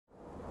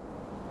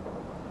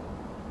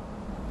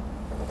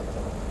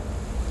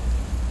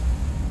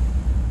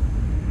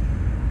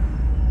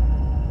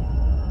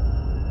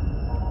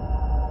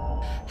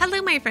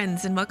Hello my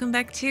friends and welcome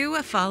back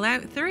to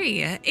Fallout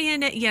 3.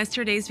 In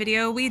yesterday's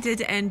video we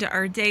did end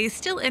our day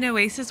still in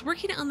Oasis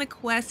working on the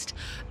quest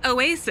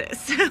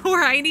Oasis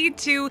where I need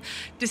to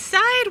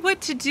decide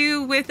what to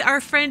do with our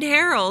friend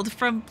Harold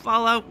from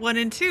Fallout 1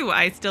 and 2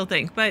 I still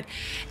think. But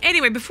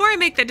anyway, before I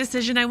make that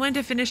decision I wanted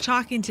to finish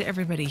talking to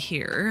everybody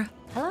here.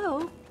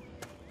 Hello.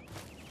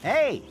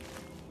 Hey.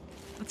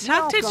 Let's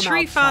talk to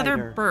Tree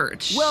Father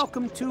Birch.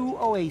 Welcome to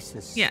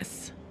Oasis.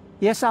 Yes.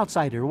 Yes,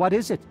 outsider. What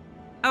is it?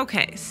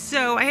 Okay,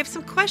 so I have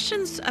some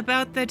questions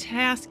about the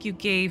task you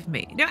gave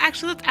me. No,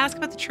 actually, let's ask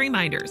about the tree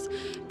minders,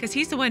 because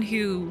he's the one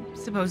who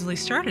supposedly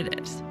started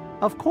it.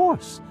 Of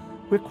course.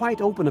 We're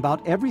quite open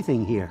about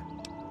everything here.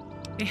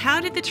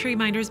 How did the tree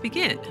minders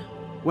begin?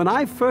 When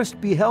I first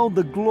beheld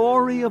the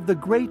glory of the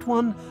Great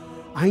One,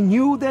 I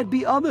knew there'd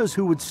be others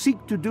who would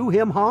seek to do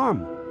him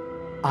harm.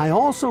 I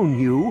also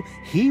knew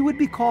he would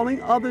be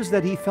calling others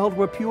that he felt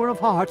were pure of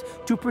heart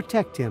to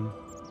protect him.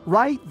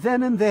 Right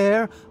then and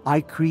there, I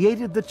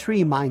created the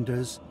Tree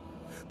Minders,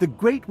 the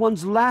Great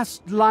One's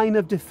last line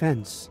of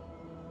defense.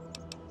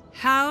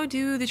 How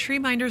do the Tree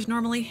Minders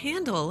normally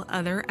handle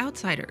other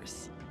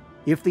outsiders?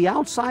 If the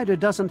outsider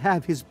doesn't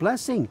have his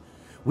blessing,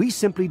 we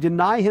simply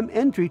deny him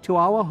entry to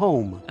our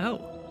home.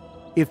 Oh.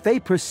 If they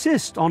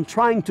persist on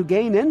trying to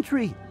gain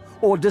entry,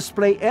 or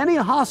display any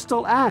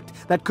hostile act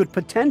that could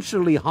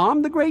potentially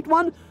harm the Great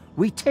One,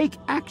 we take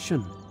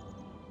action.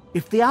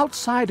 If the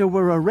outsider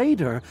were a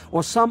raider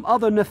or some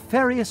other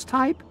nefarious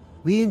type,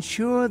 we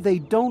ensure they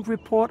don't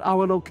report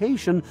our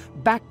location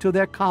back to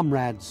their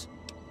comrades.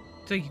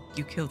 So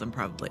you kill them,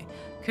 probably.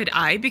 Could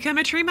I become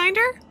a tree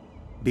minder?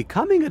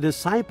 Becoming a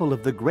disciple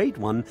of the Great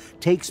One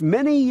takes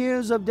many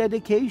years of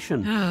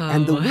dedication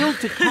and the will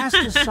to cast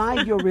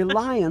aside your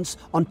reliance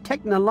on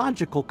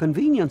technological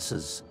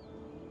conveniences.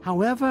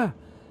 However,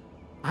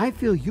 I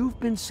feel you've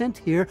been sent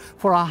here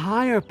for a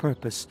higher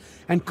purpose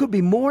and could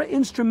be more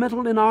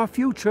instrumental in our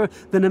future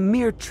than a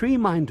mere tree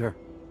minder.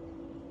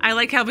 I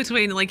like how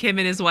between him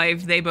and his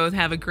wife, they both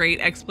have a great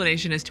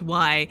explanation as to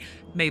why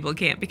Mabel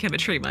can't become a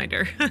tree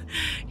minder.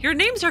 Your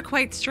names are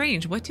quite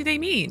strange. What do they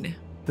mean?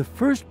 The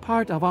first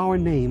part of our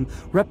name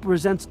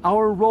represents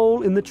our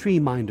role in the tree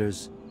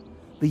minders.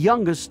 The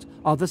youngest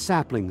are the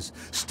Saplings,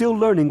 still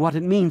learning what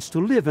it means to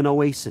live in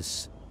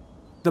Oasis.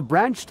 The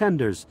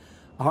Branchtenders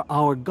are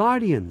our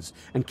guardians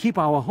and keep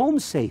our home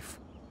safe.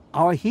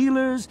 Our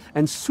healers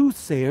and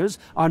soothsayers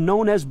are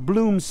known as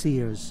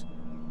Bloomseers.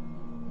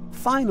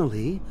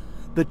 Finally,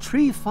 the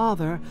Tree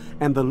Father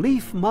and the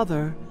Leaf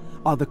Mother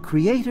are the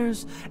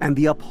creators and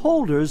the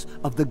upholders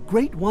of the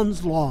Great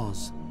One's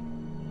laws.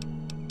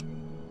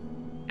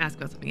 Ask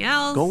about something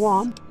else. Go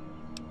on.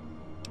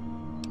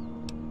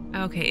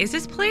 Okay, if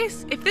this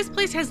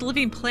place has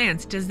living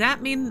plants, does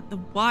that mean the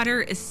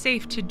water is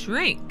safe to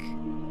drink?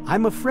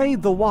 I'm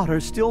afraid the water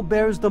still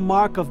bears the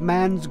mark of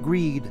man's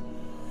greed.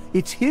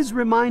 It's his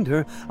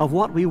reminder of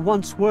what we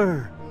once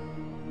were.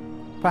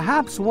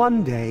 Perhaps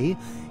one day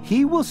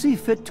he will see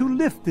fit to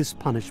lift this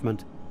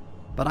punishment,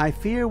 but I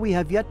fear we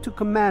have yet to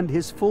command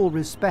his full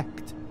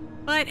respect.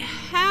 But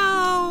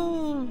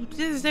how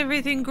does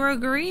everything grow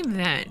green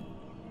then?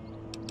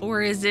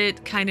 Or is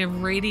it kind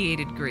of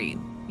radiated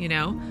green, you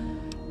know?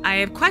 I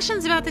have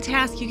questions about the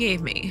task you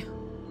gave me.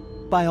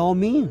 By all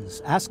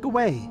means, ask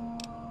away.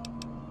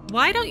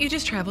 Why don't you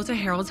just travel to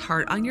Harold's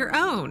Heart on your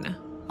own?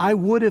 I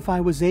would if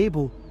I was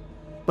able,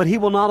 but he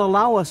will not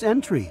allow us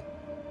entry.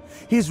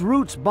 His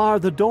roots bar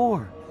the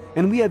door,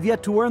 and we have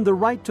yet to earn the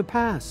right to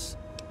pass.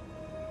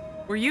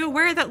 Were you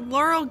aware that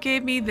Laurel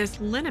gave me this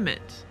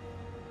liniment?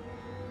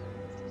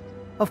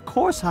 Of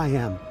course I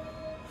am.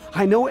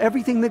 I know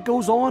everything that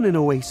goes on in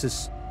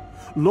Oasis.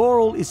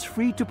 Laurel is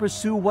free to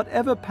pursue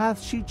whatever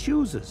path she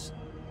chooses.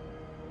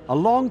 A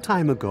long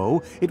time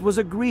ago, it was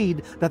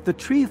agreed that the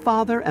Tree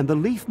Father and the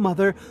Leaf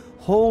Mother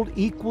hold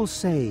equal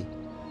say.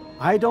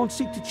 I don't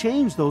seek to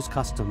change those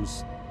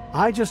customs.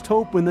 I just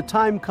hope when the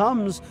time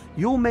comes,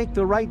 you'll make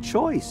the right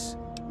choice.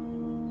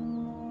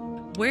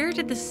 Where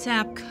did the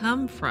sap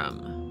come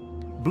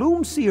from?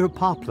 Bloomseer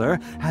Poplar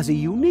has a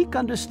unique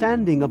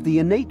understanding of the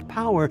innate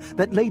power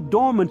that lay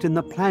dormant in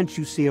the plants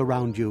you see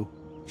around you.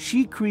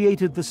 She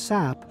created the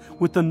sap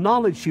with the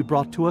knowledge she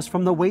brought to us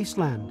from the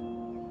Wasteland.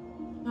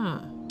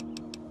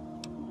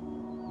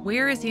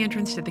 Where is the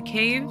entrance to the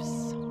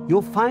caves?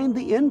 You'll find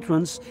the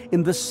entrance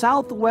in the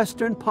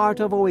southwestern part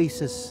of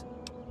Oasis.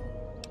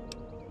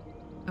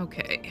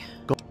 Okay.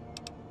 Go.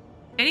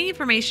 Any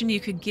information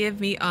you could give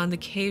me on the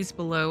caves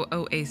below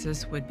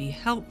Oasis would be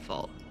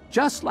helpful.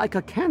 Just like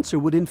a cancer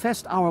would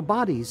infest our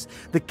bodies,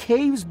 the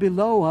caves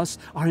below us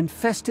are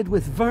infested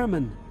with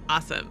vermin.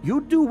 Awesome.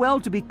 You'd do well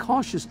to be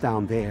cautious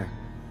down there.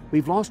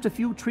 We've lost a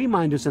few tree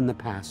minders in the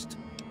past.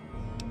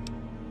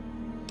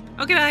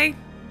 Okay, bye.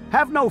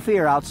 Have no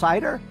fear,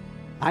 outsider.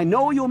 I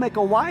know you'll make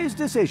a wise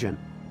decision.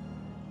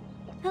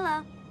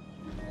 Hello.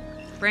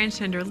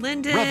 Branchtender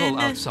Linden. Rebel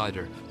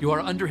outsider. You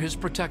are under his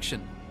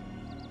protection.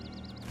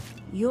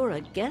 You're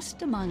a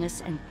guest among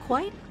us and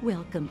quite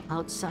welcome,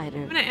 outsider.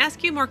 I'm going to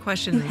ask you more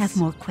questions. You have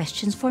more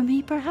questions for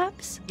me,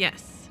 perhaps?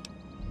 Yes.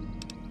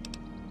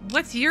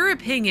 What's your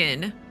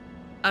opinion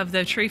of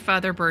the Tree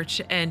Father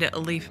Birch and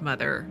Leaf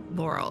Mother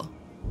Laurel?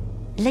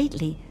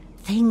 Lately,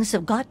 things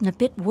have gotten a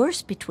bit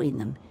worse between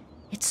them.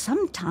 It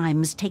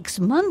sometimes takes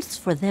months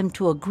for them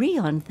to agree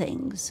on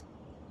things.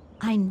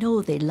 I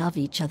know they love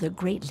each other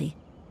greatly,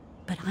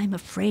 but I'm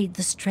afraid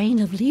the strain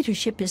of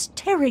leadership is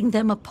tearing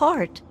them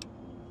apart.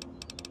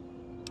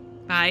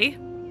 Hi.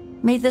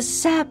 May the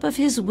sap of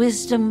his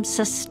wisdom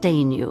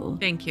sustain you.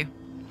 Thank you.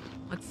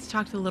 Let's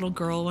talk to the little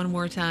girl one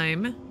more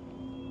time.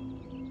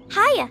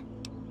 Hiya.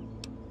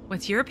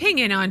 What's your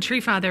opinion on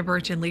Tree Father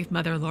Birch and Leaf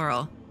Mother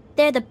Laurel?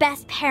 They're the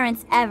best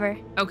parents ever.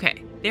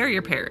 Okay, they're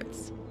your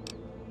parents.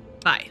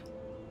 Bye.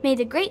 May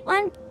the Great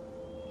One...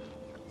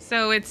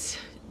 So it's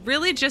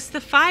really just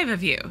the 5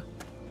 of you.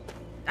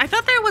 I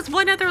thought there was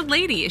one other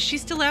lady. Is she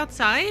still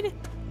outside?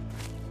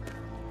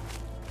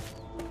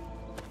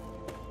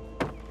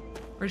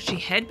 Or did she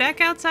head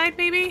back outside,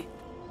 maybe?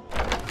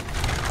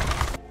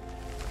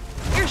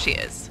 Here she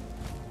is.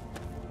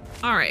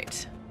 All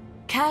right.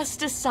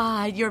 Cast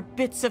aside your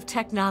bits of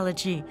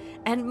technology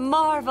and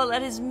marvel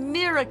at his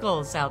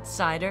miracles,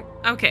 outsider.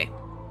 Okay.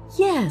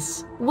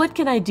 Yes, what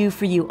can I do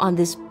for you on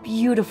this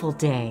beautiful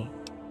day?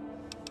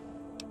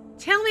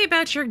 Tell me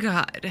about your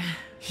god.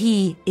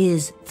 He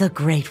is the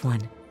Great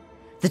One,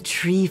 the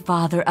Tree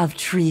Father of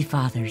Tree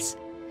Fathers.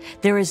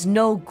 There is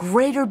no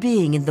greater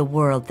being in the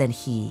world than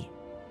he.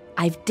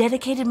 I've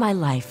dedicated my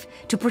life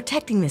to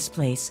protecting this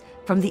place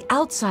from the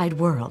outside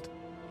world,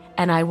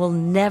 and I will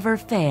never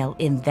fail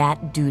in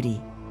that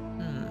duty.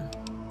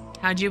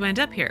 How'd you end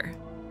up here?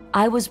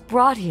 I was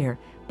brought here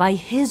by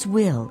his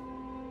will.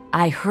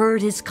 I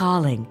heard his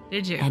calling.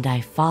 Did you? And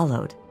I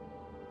followed.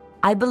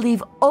 I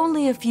believe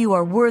only a few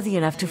are worthy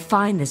enough to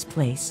find this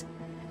place,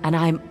 and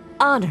I'm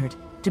honored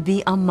to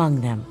be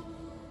among them.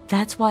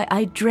 That's why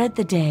I dread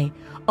the day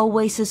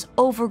Oasis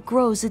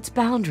overgrows its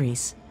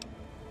boundaries.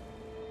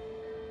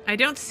 I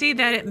don't see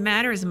that it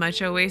matters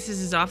much. Oasis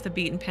is off the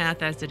beaten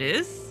path as it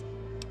is.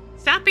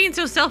 Stop being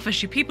so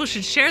selfish. You people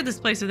should share this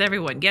place with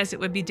everyone. Yes, it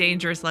would be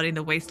dangerous letting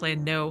the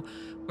Wasteland know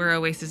where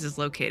Oasis is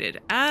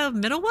located.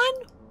 Middle one?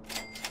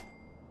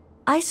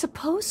 I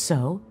suppose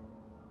so,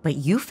 but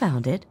you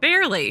found it.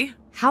 Barely.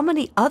 How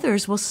many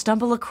others will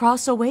stumble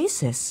across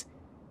Oasis?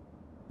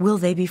 Will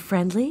they be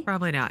friendly?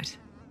 Probably not.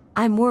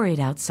 I'm worried,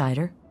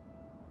 outsider.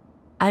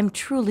 I'm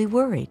truly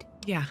worried.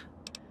 Yeah.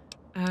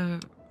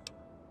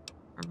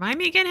 Remind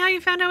me again how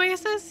you found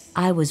Oasis?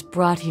 I was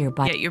brought here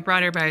by... Yeah, you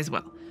brought her by as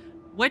well.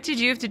 What did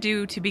you have to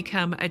do to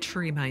become a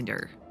tree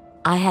minder?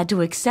 I had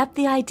to accept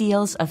the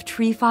ideals of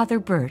Tree Father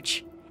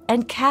Birch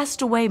and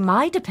cast away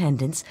my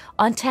dependence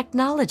on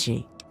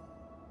technology.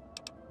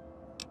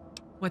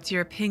 What's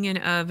your opinion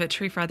of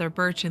Tree Father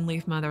Birch and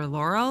Leaf Mother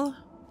Laurel?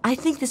 I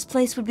think this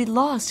place would be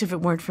lost if it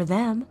weren't for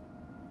them.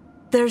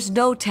 There's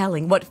no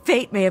telling what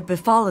fate may have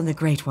befallen the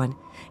Great One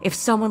if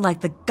someone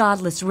like the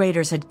godless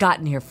raiders had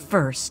gotten here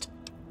first.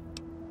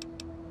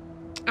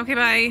 Okay,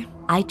 bye.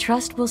 I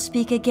trust we'll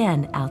speak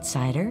again,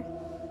 outsider.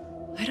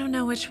 I don't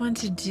know which one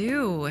to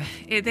do.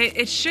 It'd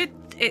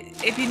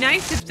be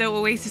nice if the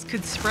Oasis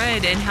could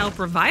spread and help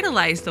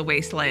revitalize the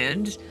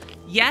Wasteland.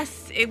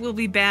 Yes, it will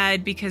be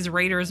bad because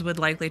raiders would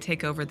likely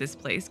take over this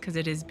place because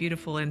it is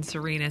beautiful and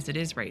serene as it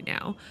is right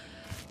now.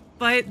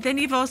 But then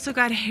you've also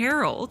got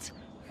Harold,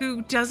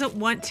 who doesn't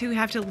want to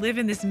have to live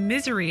in this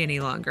misery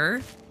any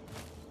longer.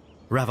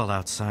 Revel,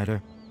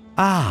 outsider.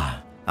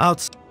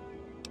 Outsider.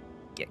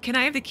 Can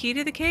I have the key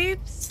to the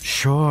caves?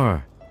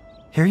 Sure.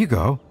 Here you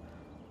go.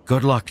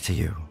 Good luck to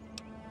you.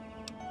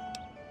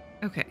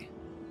 Okay.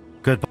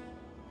 Goodbye.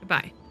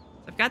 Goodbye.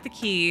 I've got the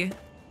key.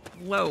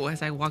 Whoa,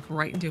 as I walk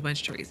right into a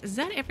bunch of trees. Is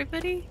that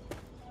everybody?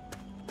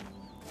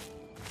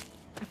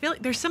 I feel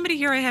like there's somebody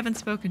here I haven't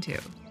spoken to.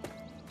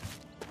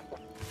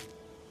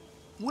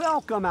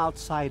 Welcome,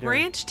 outsider.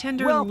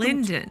 Branchtender Welcome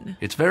Linden.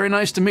 It's very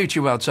nice to meet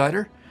you,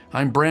 outsider.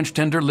 I'm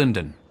Branchtender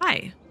Linden.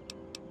 Hi.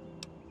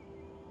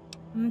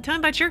 Tell me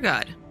about your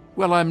god.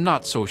 Well, I'm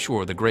not so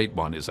sure the Great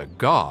One is a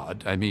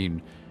god. I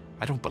mean,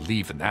 I don't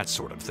believe in that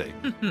sort of thing.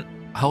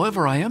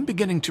 However, I am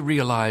beginning to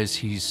realize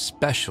he's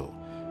special.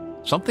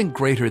 Something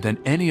greater than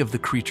any of the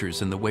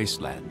creatures in the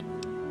Wasteland.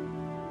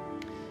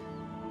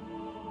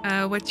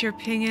 What's your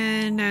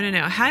opinion?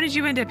 No. How did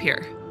you end up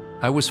here?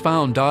 I was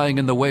found dying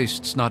in the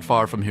wastes not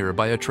far from here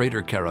by a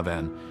trader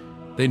caravan.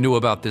 They knew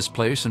about this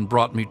place and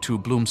brought me to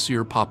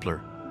Bloomseer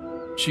Poplar.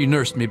 She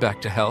nursed me back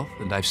to health,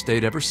 and I've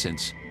stayed ever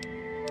since.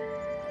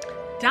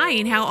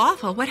 Dying? How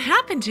awful. What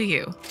happened to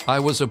you? I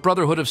was a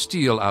Brotherhood of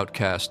Steel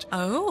outcast.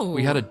 Oh.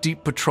 We had a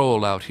deep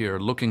patrol out here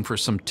looking for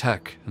some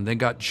tech, and they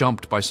got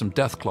jumped by some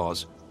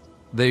Deathclaws.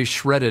 They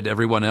shredded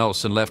everyone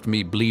else and left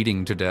me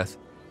bleeding to death.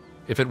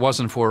 If it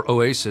wasn't for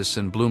Oasis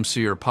and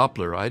Bloomseer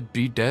Poplar, I'd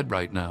be dead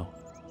right now.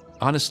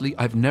 Honestly,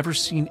 I've never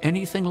seen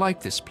anything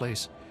like this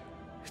place.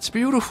 It's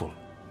beautiful.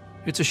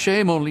 It's a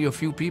shame only a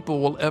few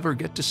people will ever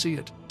get to see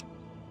it.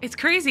 It's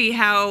crazy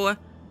how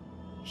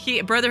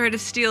Brotherhood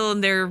of Steel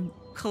and their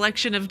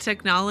collection of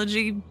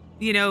technology,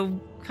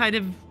 kind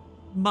of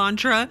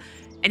mantra,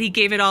 and he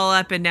gave it all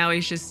up and now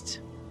he's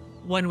just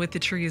one with the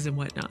trees and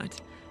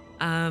whatnot.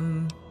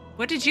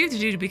 What did you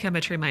do to become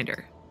a tree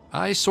minder?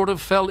 I sort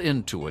of fell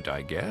into it,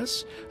 I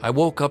guess. I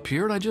woke up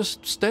here and I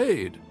just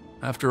stayed.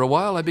 After a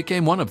while, I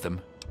became one of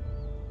them.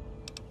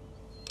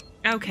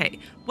 Okay,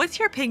 what's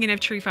your opinion of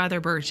Tree Father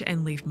Birch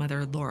and Leaf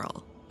Mother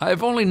Laurel?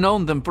 I've only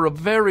known them for a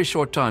very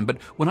short time,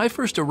 but when I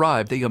first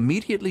arrived, they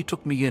immediately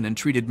took me in and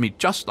treated me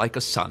just like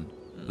a son.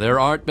 There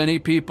aren't many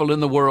people in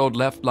the world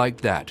left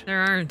like that.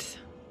 There aren't.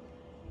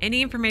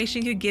 Any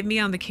information you could give me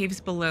on the caves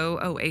below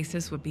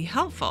Oasis would be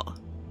helpful.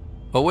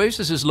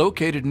 Oasis is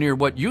located near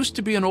what used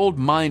to be an old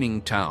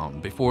mining town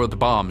before the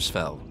bombs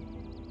fell.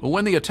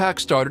 When the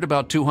attack started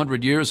about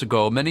 200 years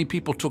ago, many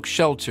people took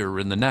shelter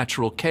in the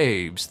natural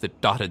caves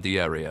that dotted the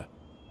area.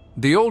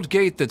 The old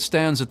gate that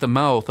stands at the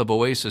mouth of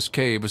Oasis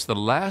Cave is the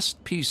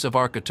last piece of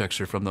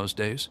architecture from those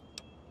days.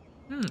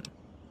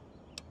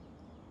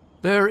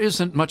 There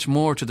isn't much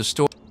more to the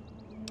story.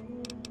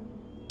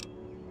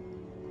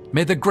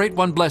 May the Great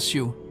One bless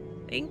you.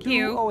 Thank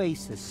you. To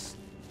Oasis.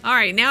 All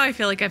right, now I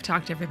feel like I've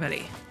talked to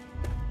everybody.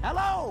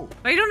 Hello!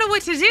 I don't know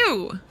what to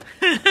do.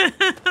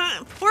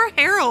 Poor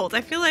Harold.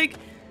 I feel like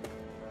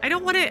I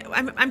don't want to.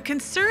 I'm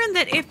concerned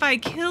that if I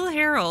kill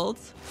Harold,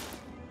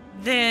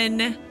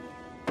 then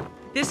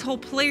this whole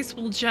place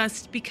will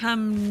just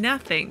become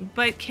nothing.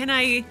 But can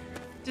I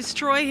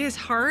destroy his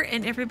heart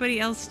and everybody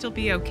else still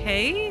be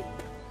okay?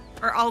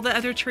 Or all the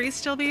other trees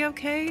still be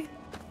okay?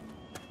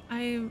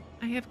 I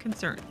have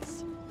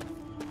concerns.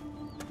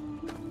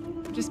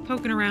 I'm just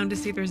poking around to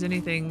see if there's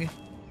anything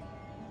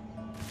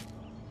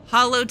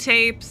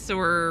holotapes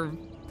or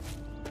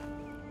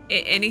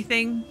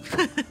anything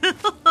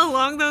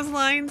along those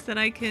lines that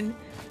I can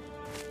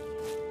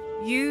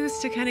use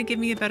to kind of give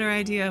me a better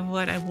idea of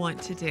what I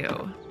want to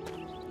do.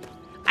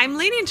 I'm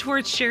leaning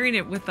towards sharing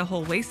it with the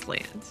whole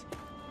Wasteland,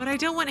 but I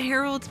don't want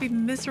Harold to be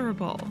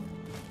miserable.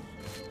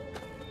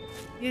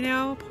 You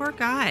know, poor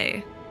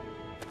guy.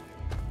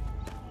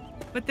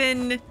 But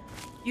then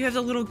you have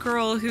the little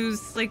girl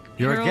who's like,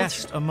 You're a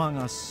guest among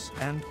us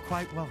and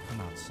quite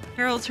welcome outside.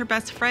 Harold's her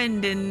best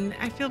friend, and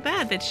I feel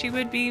bad that she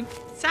would be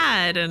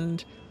sad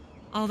and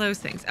all those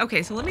things.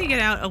 Okay, so let me get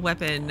out a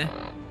weapon.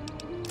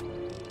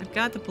 I've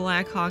got the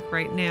Black Hawk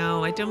right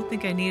now. I don't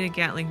think I need a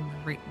Gatling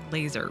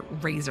razor.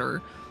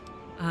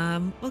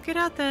 We'll get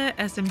out the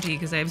SMG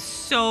because I have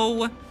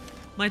so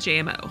much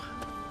ammo.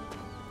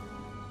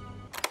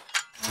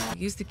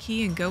 Use the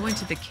key and go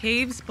into the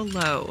caves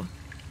below.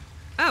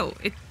 Oh,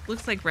 it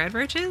looks like red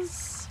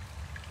roaches.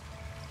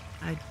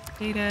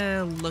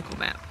 Data local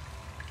map.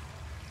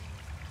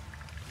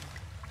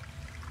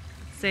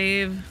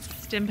 Save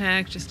stim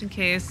pack just in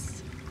case.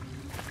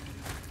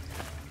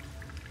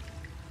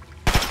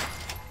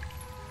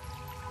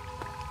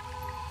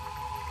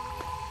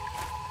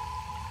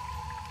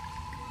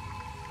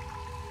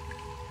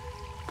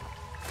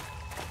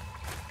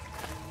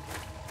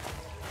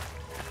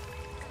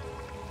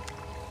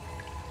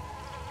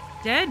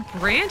 Dead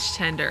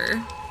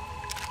Branchtender.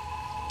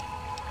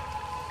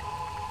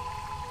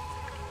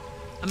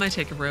 I'm gonna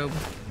take a robe.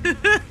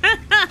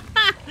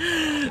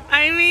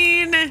 I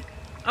mean,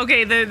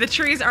 okay, the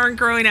trees aren't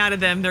growing out of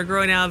them. They're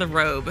growing out of the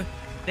robe.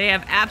 They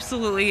have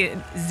absolutely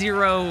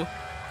zero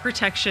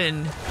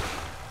protection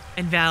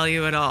and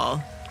value at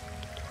all.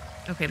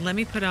 Okay, let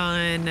me put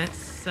on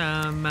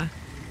some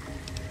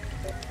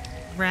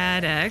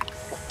Rad-X.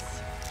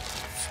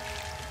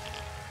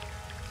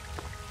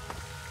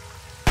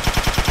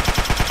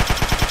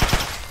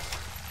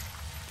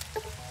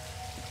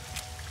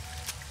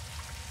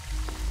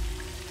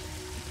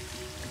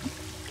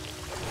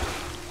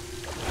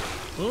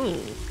 Ooh,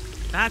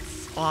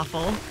 that's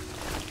awful.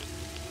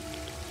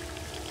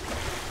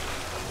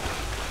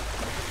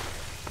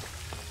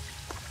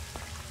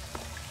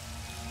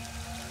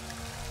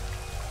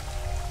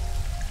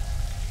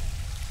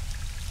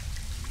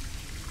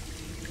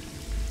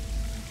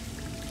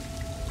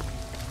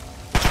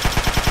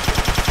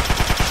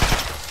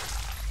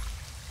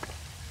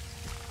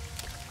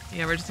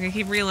 Yeah, we're just gonna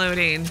keep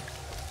reloading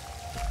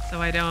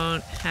so I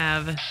don't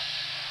have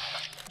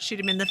shoot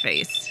him in the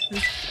face.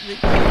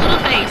 Little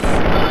face.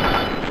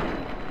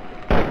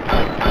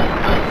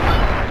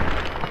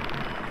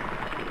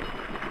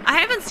 I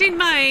haven't seen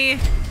my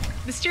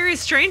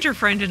mysterious stranger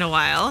friend in a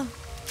while.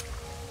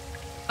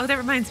 Oh, that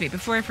reminds me,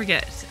 before I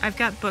forget, I've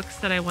got books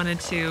that I wanted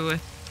to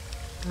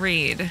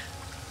read.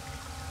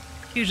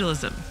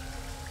 Pugilism.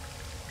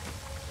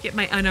 Get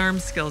my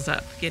unarmed skills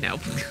up, you know.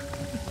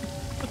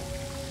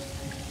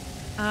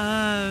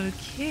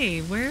 Okay,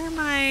 where am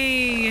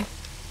I?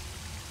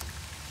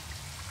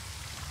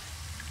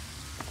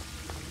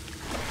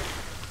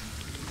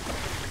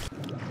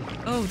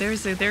 Oh,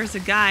 there's a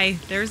guy.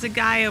 There's a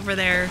guy over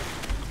there.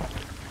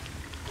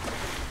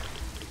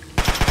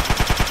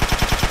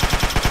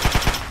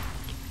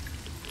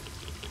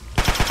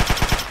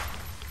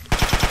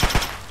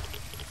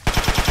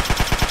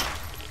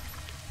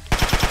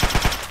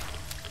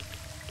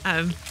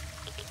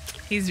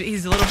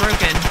 He's a little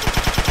broken.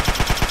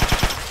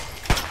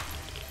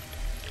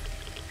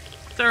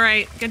 It's all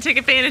right. Gonna take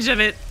advantage of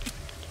it.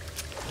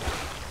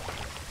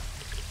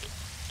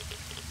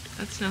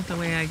 That's not the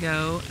way I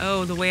go.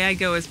 Oh, the way I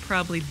go is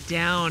probably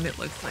down, it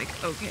looks like.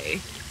 Okay.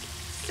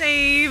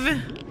 Save.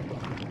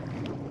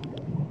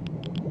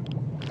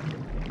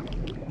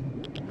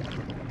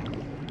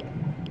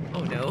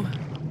 Oh, no.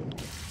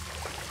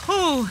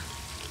 Oh.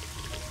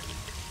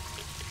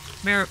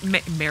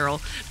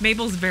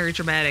 Mabel's very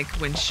dramatic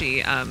when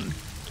she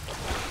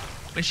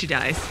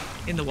dies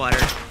in the water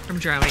from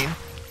drowning.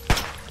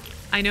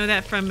 I know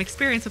that from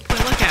experience of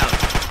Point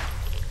Lookout.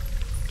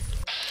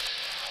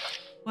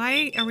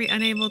 Why are we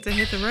unable to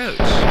hit the roach?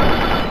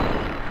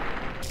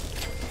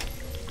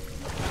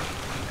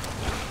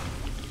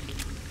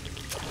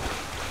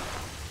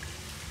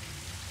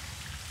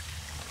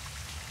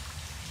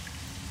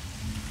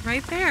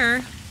 Right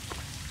there.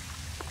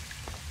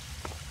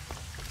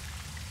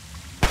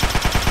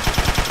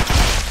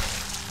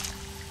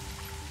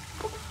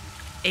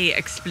 A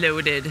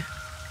exploded.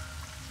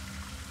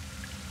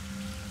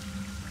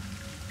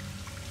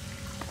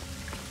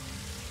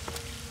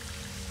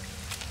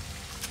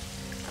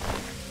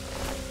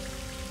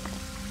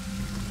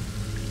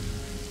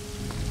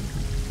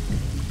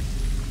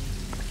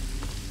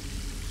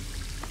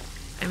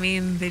 I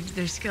mean,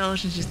 their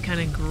skeletons just kind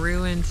of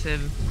grew into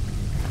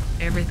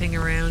everything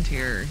around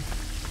here.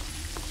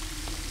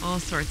 All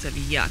sorts of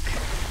yuck.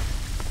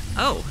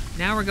 Oh,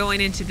 now we're going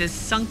into the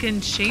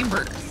sunken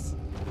chambers.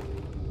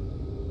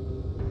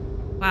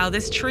 Wow,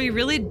 this tree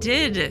really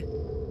did,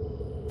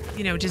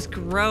 you know, just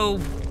grow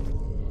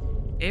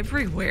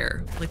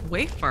everywhere, like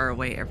way far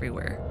away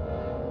everywhere.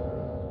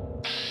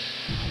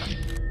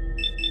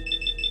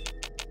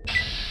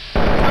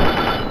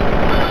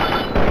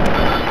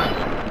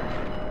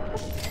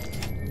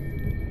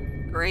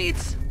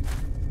 Great.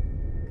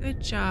 Good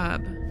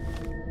job.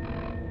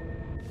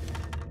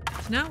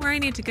 It's not where I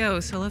need to go,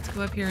 so let's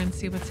go up here and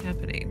see what's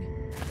happening.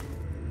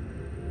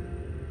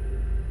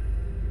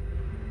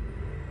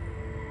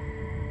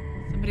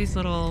 Somebody's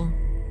little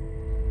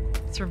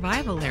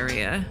survival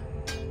area.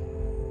 I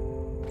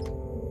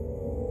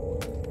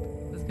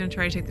was gonna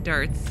try to take the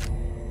darts.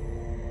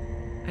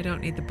 I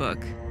don't need the book.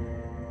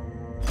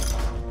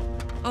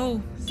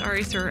 Oh,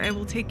 sorry, sir. I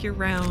will take your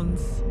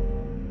rounds.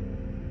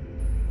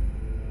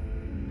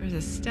 There's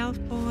a stealth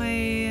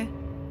boy,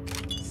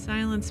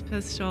 silence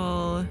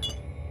pistol.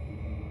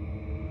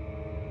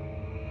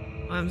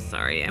 Oh, I'm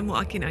sorry, I'm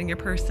walking on your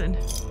person.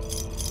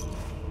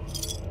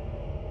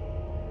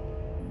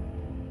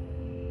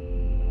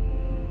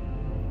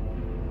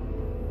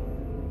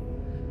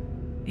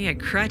 Yeah,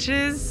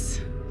 crutches,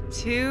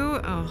 too.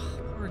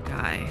 Oh, poor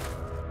guy.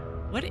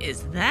 What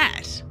is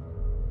that?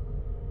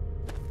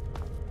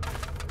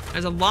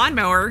 There's a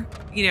lawnmower,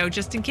 you know,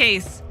 just in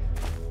case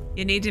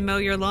you need to mow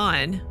your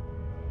lawn.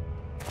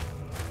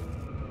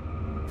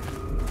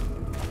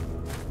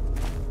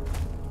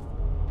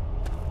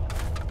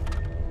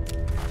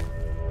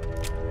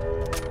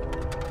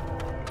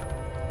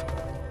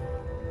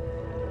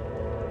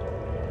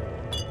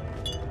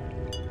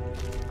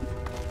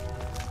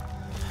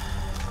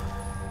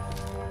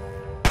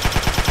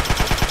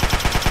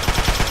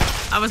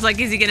 I was like,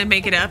 is he gonna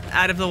make it up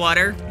out of the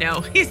water?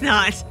 No, he's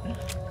not.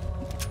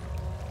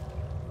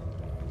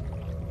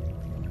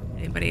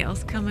 Anybody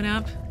else coming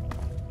up?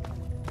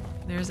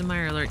 There's a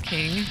Mirelurk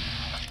King.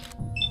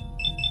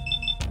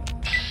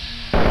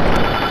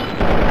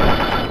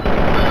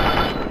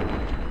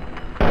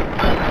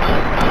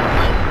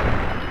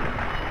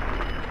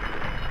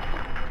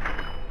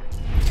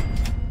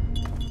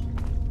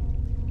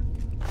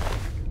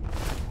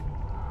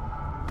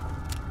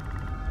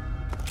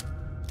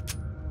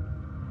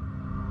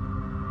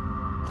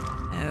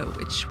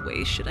 Which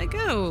way should I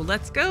go?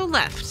 Let's go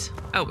left.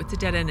 Oh, it's a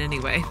dead end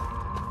anyway.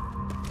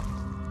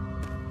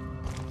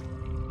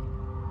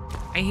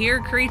 I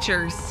hear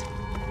creatures.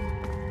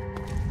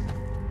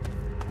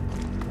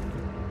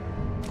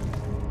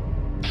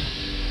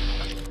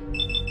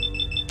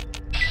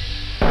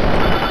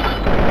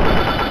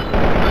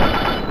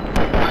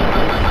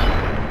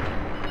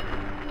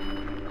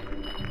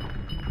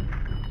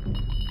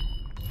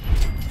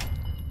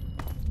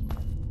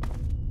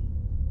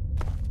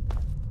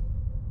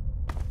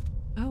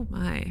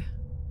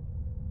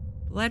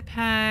 Blood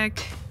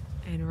pack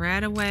and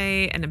rat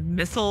away and a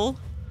missile.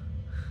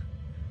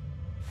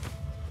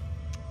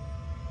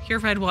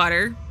 Purified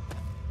water.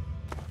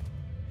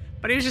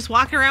 But he was just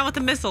walking around with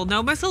a missile.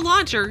 No missile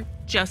launcher,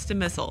 just a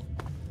missile.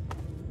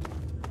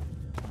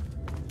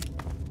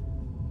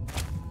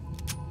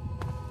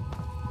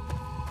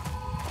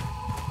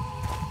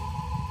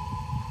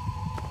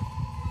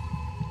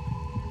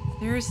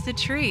 There's the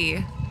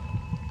tree.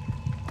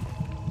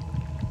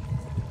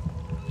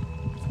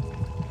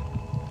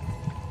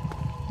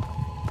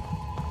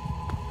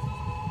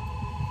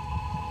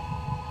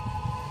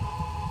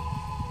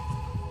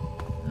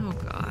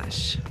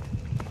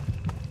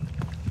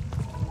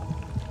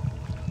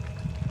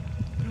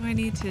 What do I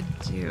need to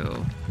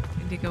do?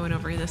 Need to go in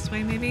over this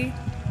way, maybe?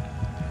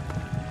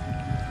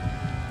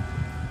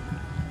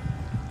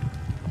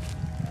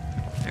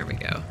 There we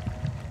go.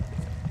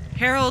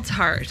 Harold's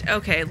Heart.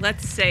 Okay,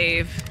 let's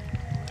save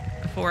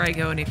before I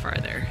go any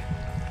farther.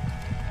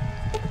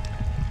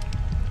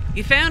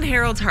 You found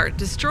Harold's heart.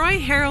 Destroy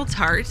Harold's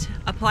heart.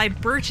 Apply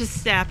Birch's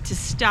sap to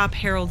stop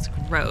Harold's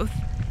growth.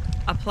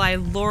 Apply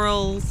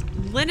Laurel's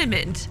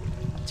liniment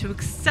to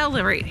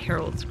accelerate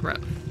Harold's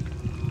growth.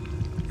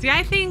 See,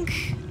 I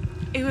think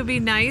it would be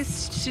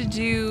nice to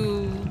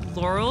do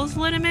Laurel's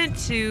liniment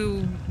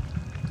to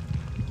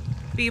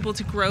be able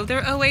to grow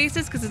their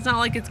oasis, because it's not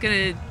like it's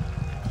going to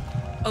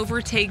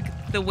overtake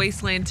the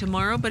Wasteland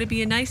tomorrow, but it'd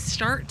be a nice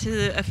start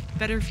to a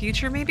better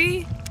future,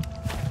 maybe?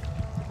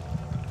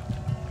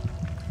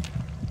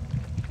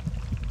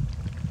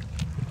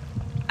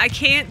 I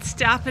can't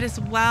stop it as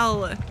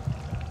well.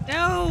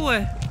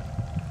 No!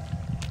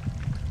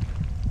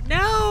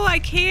 No, I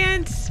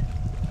can't!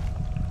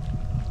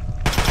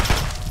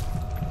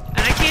 And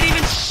I can't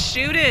even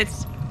shoot it!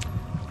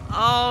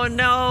 Oh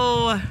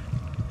no!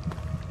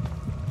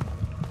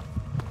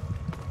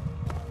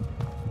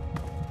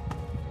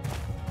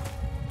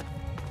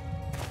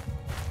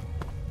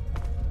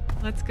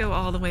 Let's go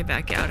all the way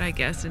back out, I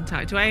guess, in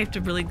time. Do I have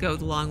to really go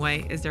the long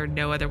way? Is there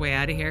no other way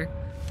out of here?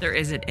 There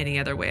isn't any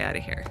other way out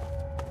of here.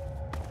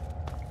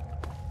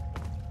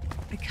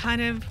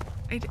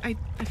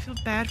 I feel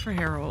bad for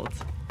Harold.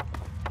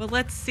 But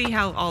let's see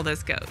how all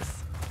this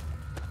goes.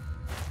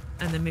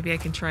 And then maybe I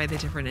can try the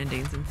different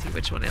endings and see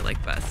which one I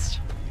like best.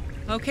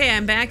 Okay,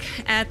 I'm back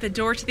at the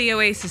door to the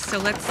Oasis, so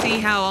let's see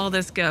how all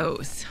this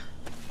goes.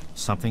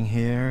 Something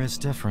here is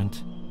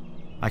different.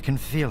 I can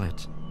feel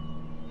it.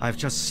 I've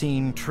just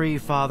seen Tree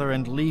Father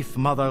and Leaf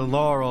Mother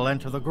Laurel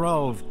enter the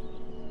grove.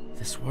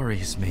 This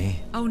worries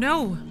me. Oh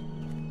no!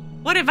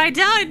 What have I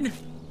done?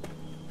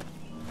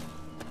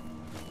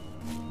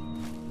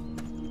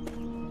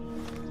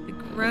 The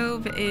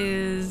grove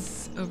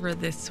is over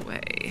this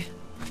way.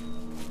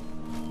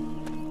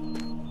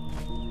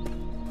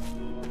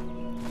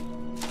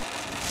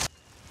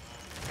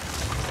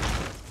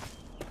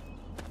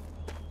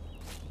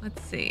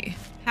 Let's see.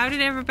 How does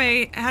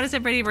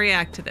everybody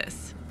react to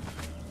this?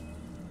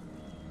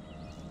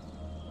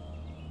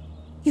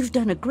 You've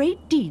done a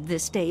great deed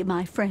this day,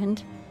 my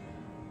friend.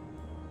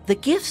 The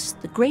gifts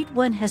the Great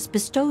One has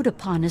bestowed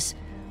upon us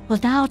will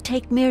now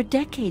take mere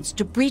decades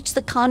to breach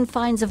the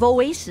confines of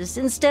Oasis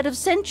instead of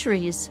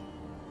centuries.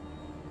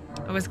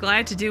 I was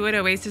glad to do it.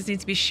 Oasis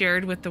needs to be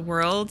shared with the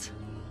world.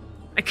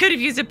 I could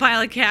have used a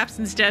pile of caps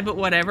instead, but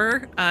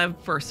whatever.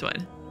 First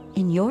one.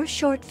 In your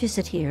short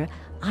visit here,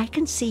 I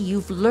can see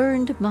you've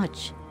learned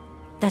much.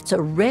 That's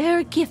a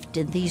rare gift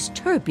in these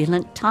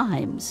turbulent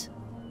times.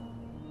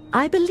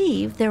 I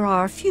believe there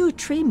are a few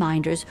tree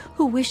minders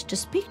who wish to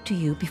speak to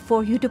you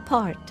before you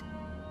depart.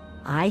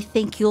 I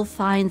think you'll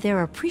find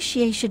their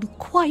appreciation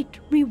quite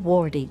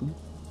rewarding.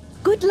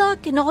 Good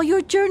luck in all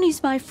your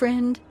journeys, my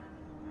friend.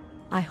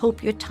 I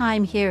hope your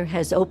time here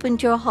has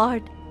opened your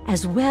heart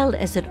as well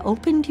as it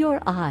opened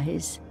your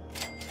eyes.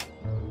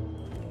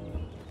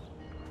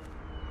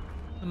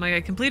 Oh my god,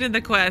 I completed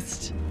the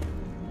quest.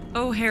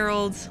 Oh,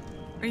 Harold,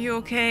 are you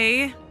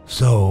okay?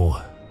 So,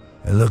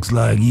 it looks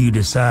like you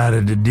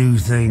decided to do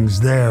things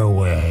their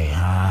way,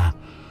 huh?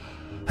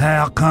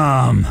 How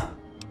come?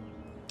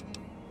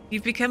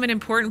 You've become an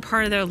important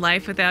part of their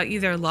life. Without you,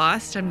 they're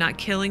lost. I'm not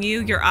killing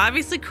you. You're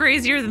obviously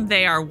crazier than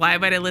they are. Why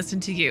would I listen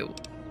to you?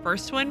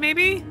 First one,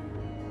 maybe?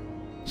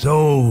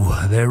 So,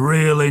 they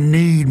really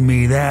need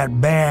me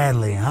that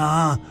badly,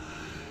 huh?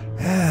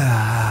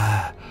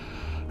 Yeah,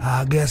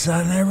 I guess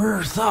I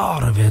never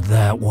thought of it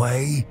that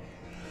way.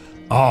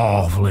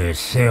 Awfully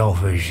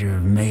selfish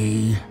of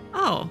me.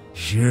 Oh.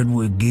 Should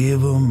we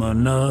give him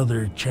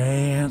another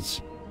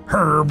chance?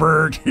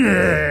 Herbert?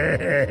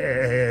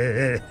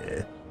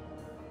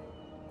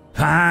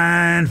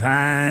 Fine.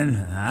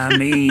 I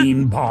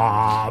mean,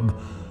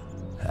 Bob.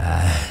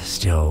 I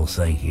still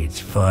think it's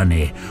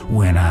funny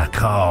when I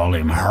call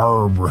him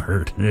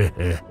Herbert.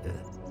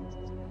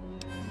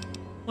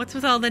 What's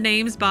with all the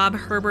names, Bob,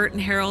 Herbert,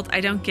 and Harold? I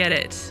don't get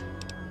it.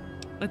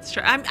 Let's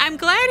try. I'm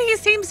glad he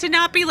seems to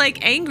not be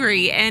like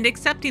angry and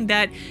accepting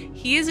that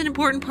he is an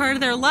important part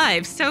of their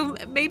lives. So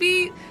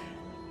maybe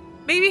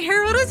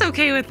Harold is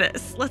okay with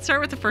this. Let's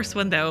start with the first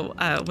one though,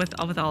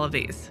 with all of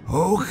these.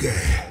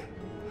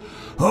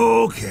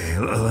 Okay,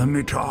 let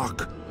me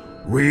talk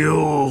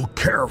real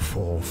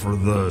careful for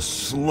the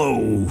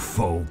slow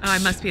folks. Oh, I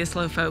must be a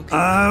slow folk.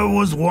 I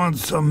was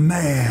once a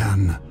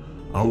man,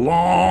 a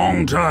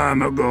long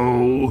time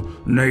ago,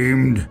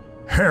 named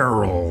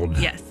Harold.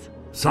 Yes.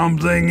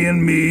 Something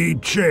in me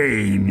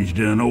changed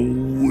and a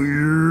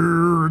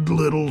weird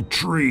little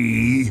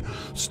tree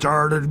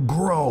started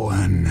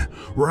growing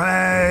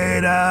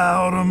right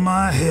out of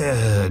my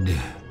head.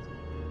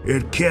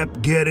 It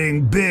kept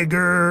getting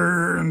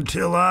bigger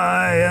until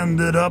I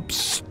ended up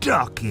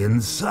stuck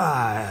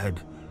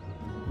inside.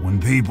 When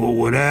people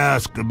would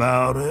ask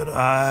about it,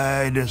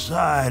 I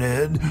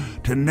decided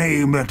to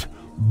name it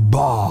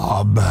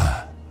Bob.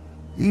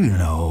 You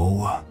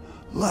know,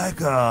 like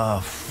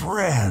a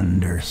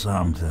friend or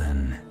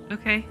something.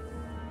 Okay.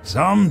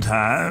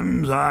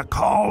 Sometimes I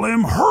call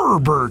him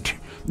Herbert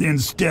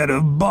instead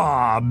of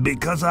Bob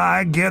because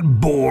I get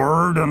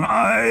bored and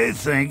I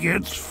think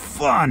it's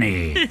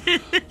funny.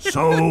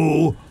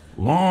 So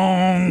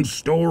Long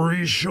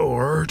story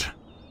short,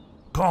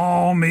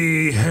 call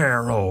me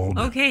Harold.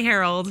 Okay,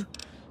 Harold.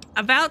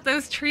 About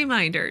those tree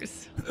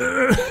minders.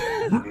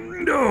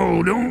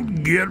 No,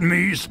 don't get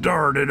me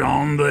started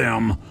on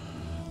them.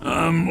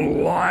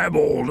 I'm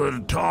liable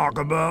to talk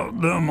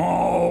about them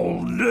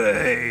all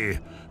day.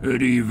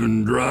 It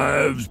even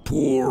drives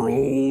poor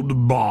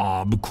old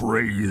Bob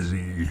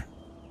crazy.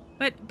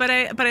 But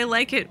I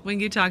like it when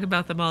you talk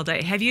about them all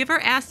day. Have you ever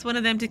asked one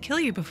of them to kill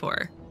you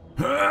before?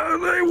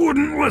 They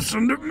wouldn't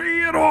listen to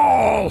me at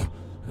all.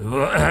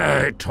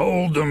 I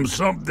told them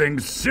something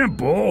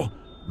simple,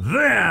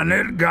 then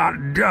it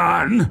got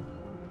done.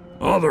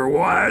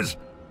 Otherwise,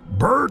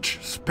 Birch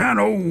spent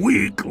a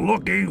week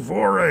looking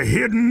for a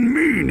hidden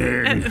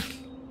meaning.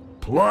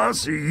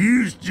 Plus, he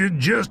used to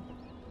just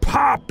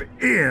pop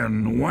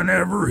in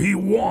whenever he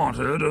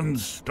wanted and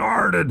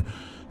started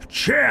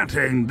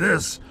chanting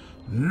this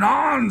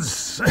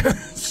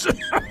nonsense.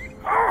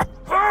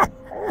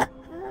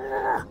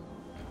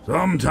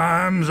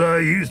 Sometimes I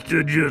used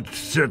to just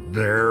sit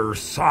there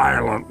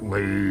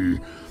silently,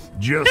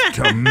 just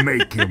to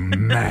make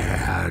him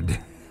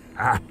mad.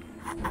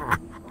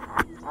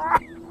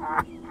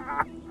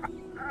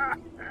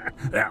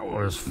 That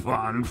was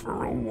fun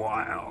for a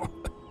while.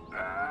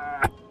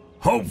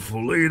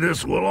 Hopefully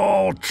this will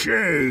all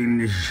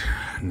change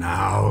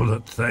now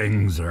that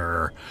things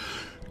are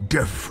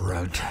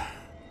different.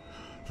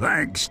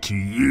 Thanks to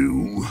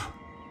you.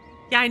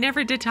 Yeah, I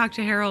never did talk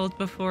to Harold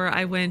before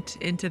I went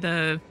into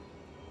the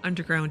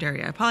underground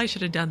area. I probably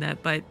should have done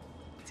that, but it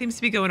seems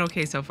to be going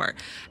okay so far.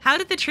 How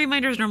did the tree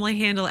minders normally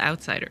handle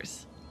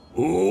outsiders?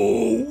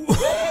 Oh,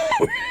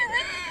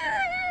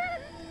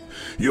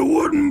 you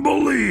wouldn't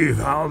believe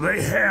how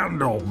they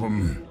handle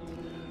them.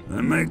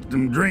 They make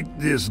them drink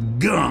this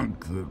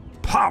gunk that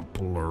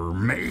Poplar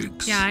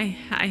makes. Yeah,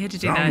 I had to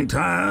do that.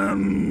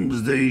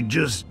 Sometimes they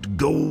just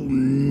go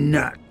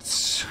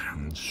nuts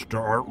and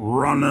start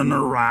running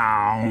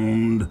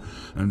around.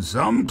 And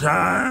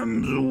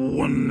sometimes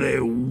when they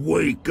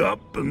wake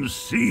up and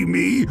see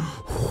me,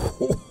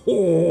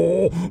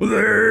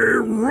 they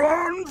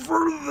run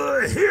for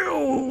the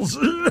hills.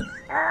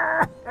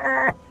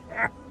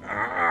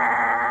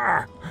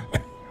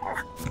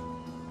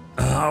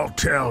 I'll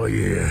tell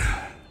you,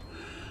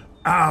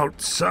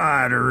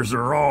 outsiders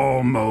are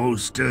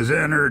almost as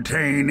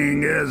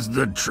entertaining as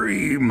the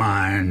tree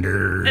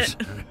minders.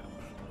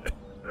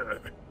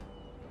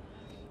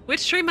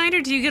 Which tree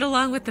minder do you get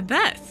along with the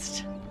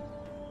best?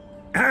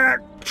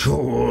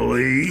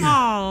 Actually,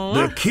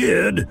 the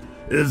kid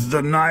is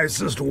the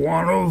nicest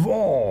one of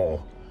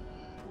all.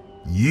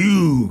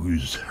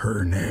 Use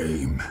her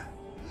name.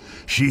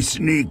 She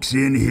sneaks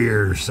in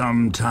here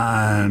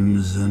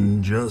sometimes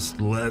and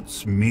just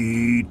lets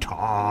me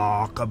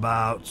talk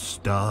about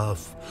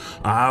stuff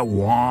I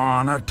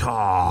want to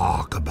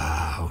talk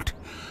about.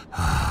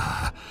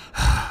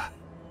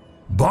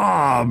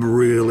 Bob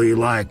really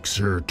likes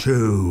her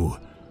too,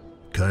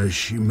 'cause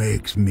she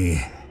makes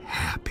me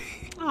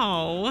happy.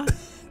 Oh.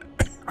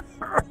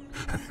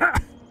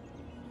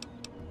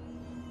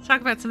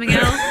 Talk about something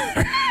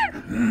else?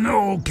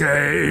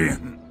 Okay.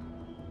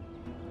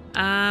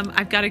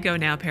 I've got to go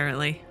now,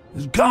 apparently.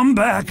 Come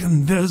back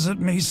and visit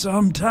me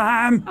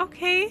sometime.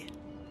 Okay.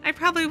 I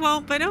probably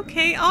won't, but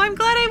okay. Oh, I'm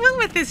glad I went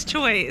with this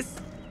choice.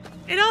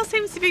 It all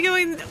seems to be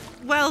going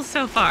well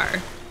so far.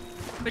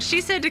 But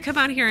she said to come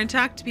out here and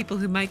talk to people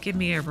who might give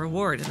me a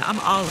reward, and I'm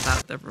all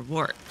about the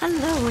reward.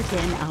 Hello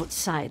again,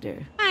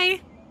 outsider.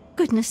 Hi.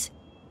 Goodness,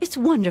 it's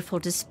wonderful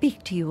to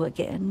speak to you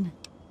again.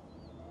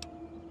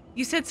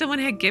 You said someone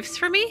had gifts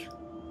for me?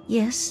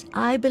 Yes,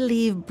 I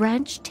believe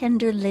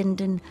Branchtender,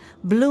 Linden,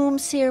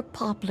 Bloomseer,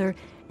 Poplar,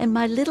 and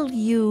my little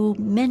you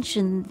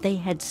mentioned they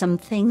had some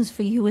things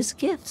for you as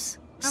gifts.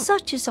 Oh.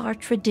 Such is our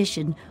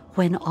tradition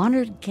when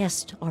honored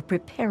guests are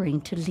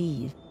preparing to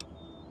leave.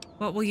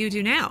 What will you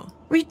do now?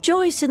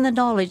 Rejoice in the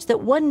knowledge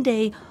that one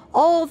day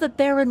all the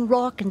barren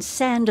rock and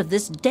sand of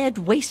this dead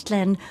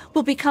wasteland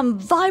will become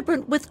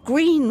vibrant with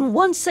green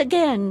once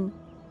again.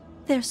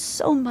 There's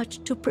so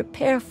much to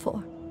prepare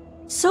for,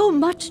 so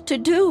much to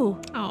do.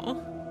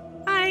 Oh.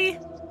 Hi.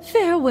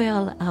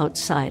 Farewell,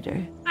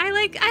 outsider. I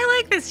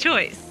like this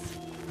choice.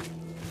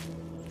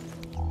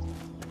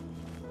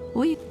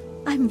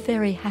 I'm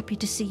very happy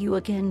to see you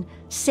again,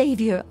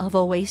 savior of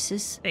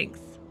Oasis. Thanks.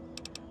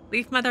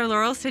 Leaf Mother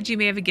Laurel said you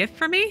may have a gift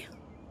for me?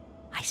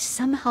 I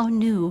somehow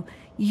knew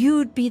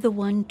you'd be the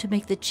one to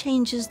make the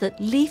changes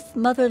that Leaf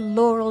Mother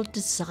Laurel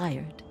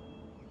desired.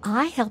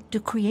 I helped to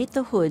create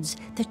the hoods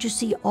that you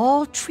see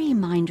all tree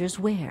minders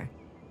wear.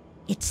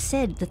 It's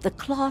said that the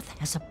cloth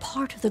has a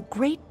part of the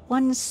Great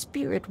One's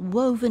spirit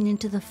woven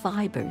into the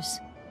fibers.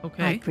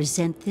 Okay. I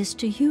present this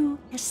to you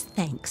as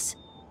thanks.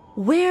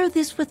 Wear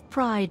this with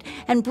pride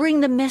and bring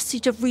the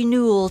message of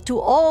renewal to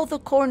all the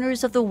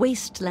corners of the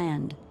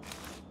wasteland.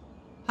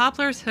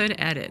 Poplar's hood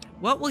added.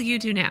 What will you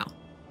do now?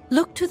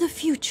 Look to the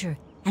future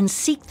and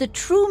seek the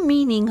true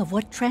meaning of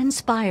what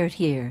transpired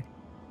here.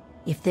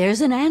 If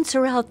there's an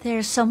answer out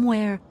there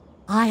somewhere,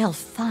 I'll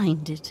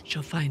find it.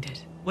 She'll find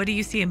it. What do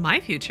you see in my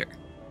future?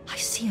 I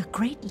see a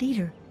great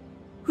leader,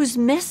 whose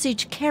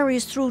message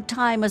carries through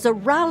time as a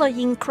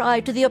rallying cry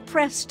to the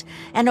oppressed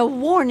and a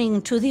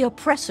warning to the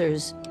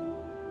oppressors.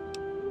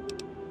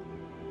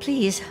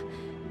 Please,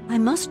 I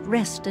must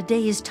rest a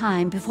day's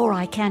time before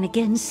I can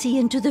again see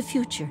into the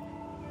future.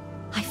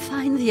 I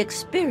find the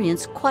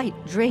experience quite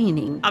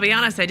draining. I'll be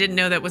honest, I didn't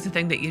know that was a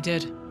thing that you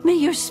did. May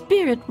your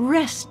spirit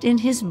rest in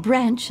his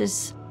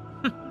branches.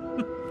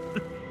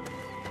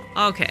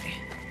 Okay.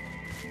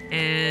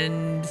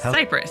 And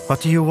Cypress.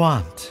 What do you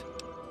want?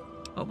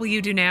 What will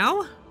you do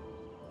now?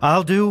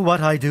 I'll do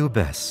what I do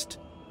best.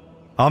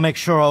 I'll make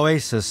sure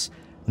Oasis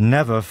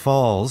never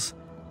falls,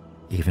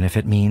 even if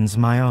it means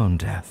my own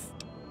death.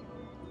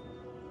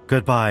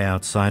 Goodbye,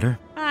 outsider.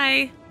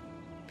 Bye.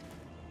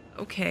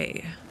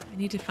 Okay. I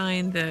need to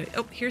find the...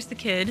 Oh, here's the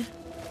kid.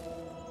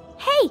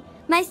 Hey,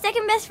 my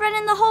second best friend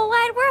in the whole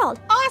wide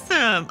world.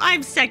 Awesome!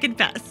 I'm second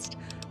best.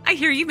 I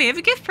hear you may have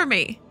a gift for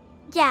me.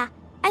 Yeah,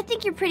 I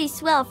think you're pretty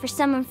swell for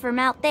someone from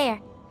out there.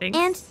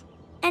 Thanks.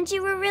 And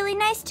you were really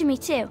nice to me,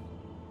 too.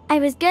 I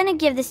was gonna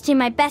give this to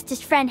my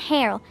bestest friend,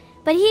 Harold,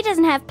 but he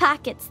doesn't have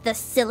pockets, the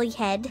silly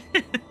head.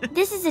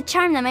 This is a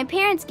charm that my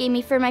parents gave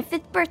me for my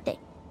 5th birthday.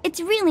 It's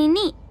really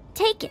neat.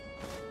 Take it.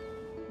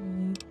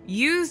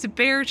 Use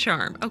bear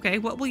charm. Okay,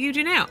 what will you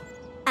do now?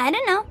 I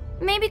don't know.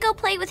 Maybe go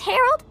play with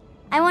Harold?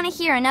 I want to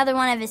hear another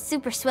one of his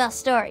super swell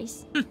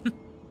stories.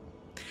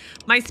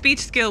 My speech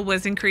skill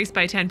was increased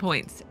by 10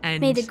 points.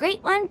 And May the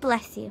Great One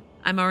bless you.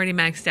 I'm already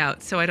maxed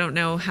out, so I don't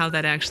know how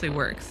that actually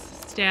works.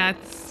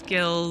 Stats,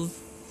 skills,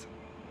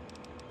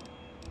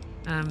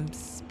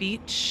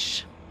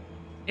 speech.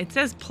 It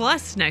says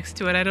plus next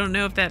to it. I don't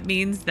know if that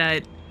means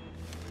that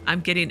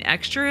I'm getting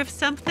extra of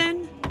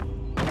something.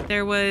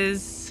 There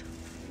was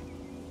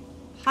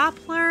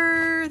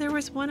Poplar. There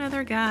was one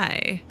other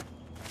guy.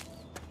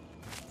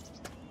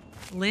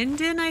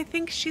 Linden, I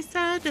think she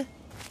said.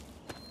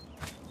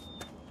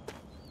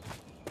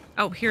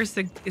 Oh, is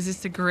this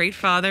the Great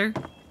Father?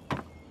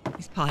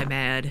 He's probably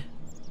mad.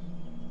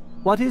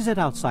 What is it,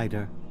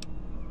 outsider?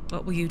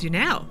 What will you do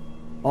now?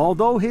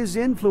 Although his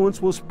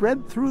influence will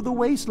spread through the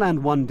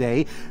Wasteland one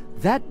day,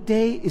 that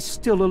day is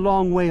still a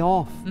long way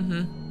off.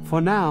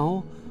 For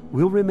now,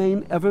 we'll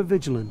remain ever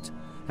vigilant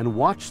and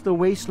watch the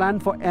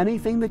Wasteland for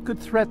anything that could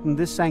threaten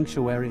this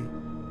sanctuary.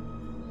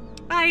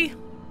 Bye.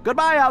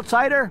 Goodbye,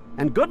 outsider,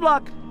 and good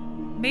luck.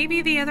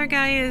 Maybe the other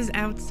guy is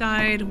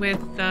outside with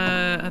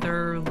the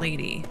other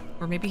lady.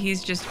 Or maybe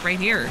he's just right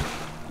here.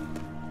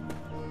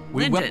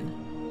 Linden.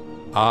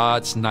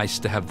 It's nice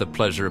to have the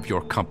pleasure of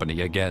your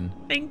company again.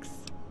 Thanks.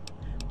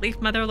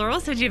 Leaf Mother Laurel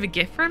said you have a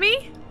gift for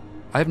me?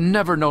 I've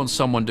never known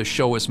someone to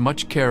show as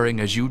much caring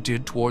as you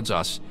did towards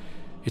us.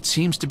 It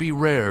seems to be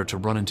rare to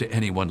run into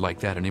anyone like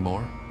that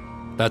anymore.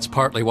 That's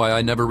partly why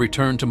I never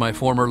returned to my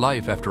former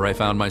life after I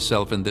found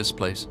myself in this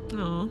place.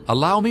 Aww.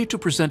 Allow me to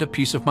present a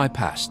piece of my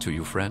past to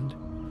you, friend.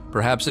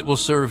 Perhaps it will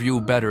serve you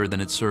better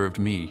than it served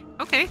me.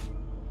 Okay.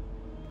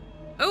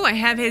 Oh, I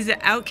have his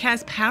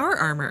Outcast Power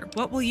Armor.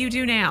 What will you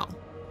do now?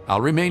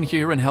 I'll remain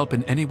here and help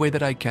in any way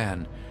that I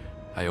can.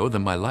 I owe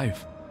them my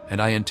life, and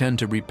I intend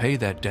to repay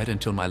that debt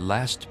until my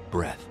last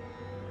breath.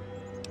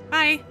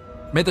 Bye.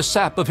 May the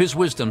sap of his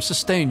wisdom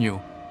sustain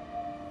you.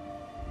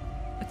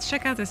 Let's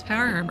check out this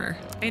power armor.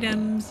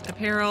 Items,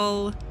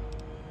 apparel.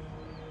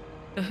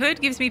 The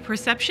hood gives me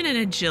perception and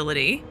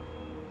agility.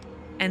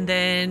 And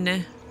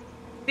then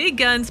big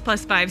guns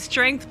 +5,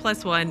 strength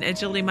 +1,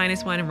 agility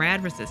 -1, and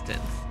rad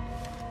resistance.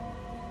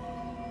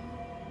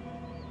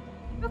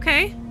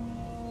 Okay.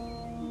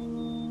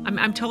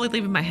 I'm totally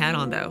leaving my hat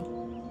on though.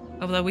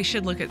 Although we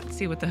should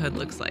see what the hood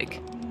looks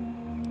like.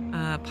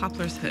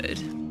 Poplar's hood.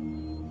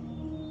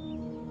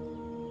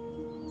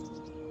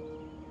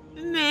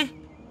 Meh.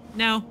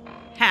 No.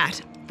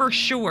 Hat, for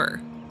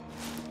sure.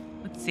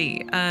 Let's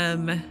see.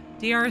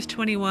 DR is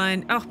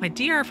 21. Oh, my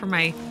DR for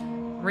my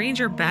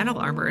Ranger battle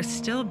armor is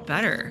still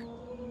better.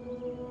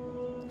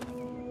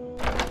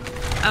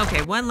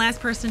 Okay, one last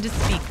person to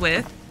speak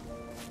with.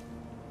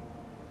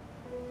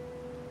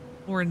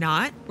 Or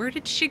not. Where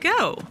did she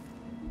go?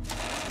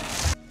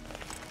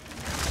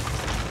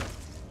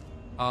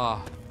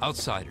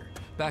 Outsider.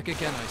 Back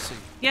again, I see.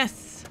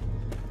 Yes.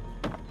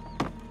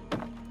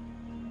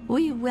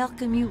 We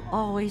welcome you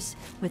always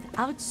with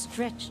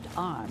outstretched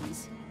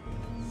arms.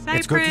 Cypress.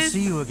 It's good to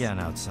see you again,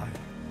 outsider.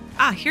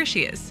 Ah, here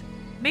she is.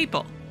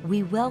 Mabel.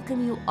 We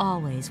welcome you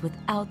always with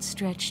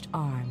outstretched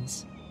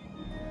arms.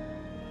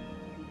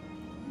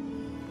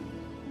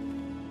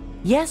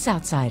 Yes,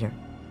 outsider.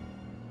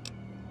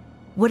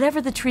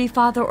 Whatever the Tree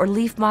Father or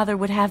Leaf Mother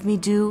would have me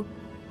do,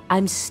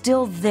 I'm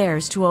still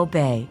theirs to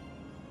obey.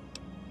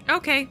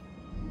 Okay.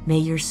 May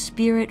your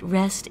spirit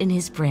rest in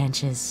his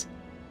branches.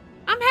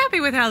 I'm happy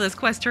with how this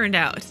quest turned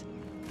out.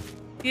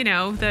 You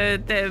know,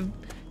 the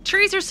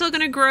trees are still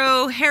going to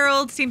grow.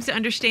 Harold seems to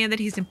understand that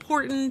he's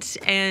important,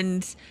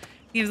 and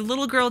you know, the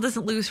little girl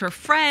doesn't lose her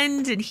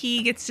friend, and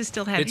he gets to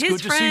still have his friend.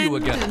 It's good to see you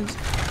again. And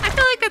I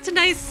feel like that's a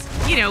nice,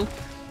 you know,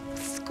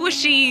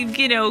 squishy,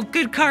 you know,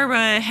 good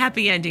karma,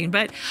 happy ending.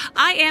 But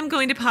I am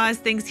going to pause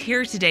things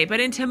here today. But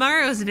in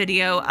tomorrow's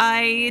video,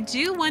 I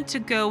do want to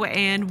go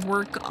and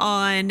work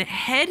on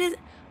Head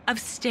of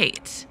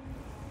State,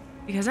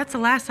 because that's the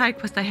last side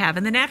quest I have.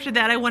 And then after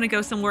that, I want to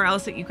go somewhere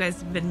else that you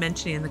guys have been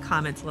mentioning in the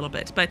comments a little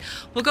bit. But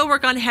we'll go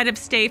work on Head of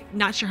State.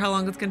 Not sure how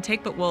long it's going to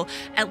take, but we'll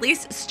at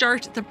least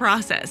start the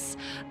process.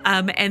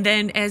 And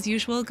then, as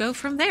usual, go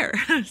from there.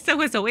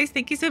 So as always,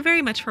 thank you so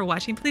very much for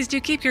watching. Please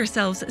do keep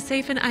yourselves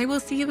safe, and I will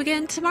see you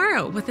again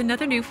tomorrow with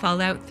another new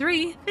Fallout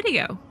 3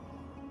 video.